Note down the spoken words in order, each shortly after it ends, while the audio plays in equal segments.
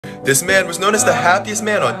This man was known as the happiest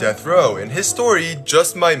man on death row, and his story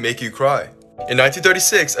just might make you cry. In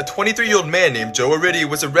 1936, a 23-year-old man named Joe Aridi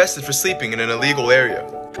was arrested for sleeping in an illegal area.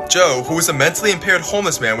 Joe, who was a mentally impaired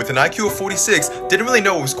homeless man with an IQ of 46, didn't really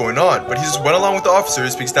know what was going on, but he just went along with the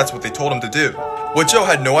officers because that's what they told him to do. What Joe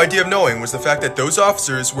had no idea of knowing was the fact that those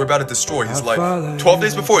officers were about to destroy his life. 12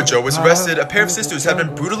 days before Joe was arrested, a pair of sisters had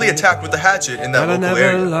been brutally attacked with a hatchet in that local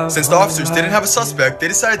area. Since the officers didn't have a suspect, they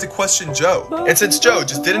decided to question Joe. And since Joe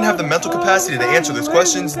just didn't have the mental capacity to answer those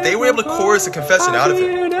questions, they were able to coerce a confession out of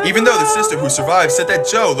him. Even though the sister who survived said that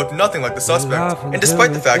Joe looked nothing like the suspect. And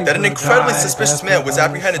despite the fact that an incredibly suspicious man was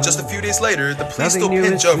apprehended just a few days later, the police still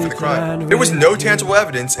pinned Joe for the crime. There was no tangible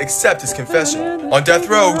evidence except his confession. On death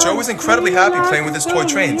row, Joe was incredibly happy playing with his toy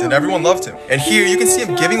trains, and everyone loved him. And here you can see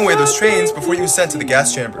him giving away those trains before he was sent to the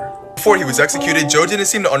gas chamber. Before he was executed, Joe didn't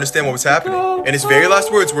seem to understand what was happening, and his very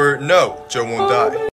last words were, "No, Joe won't die."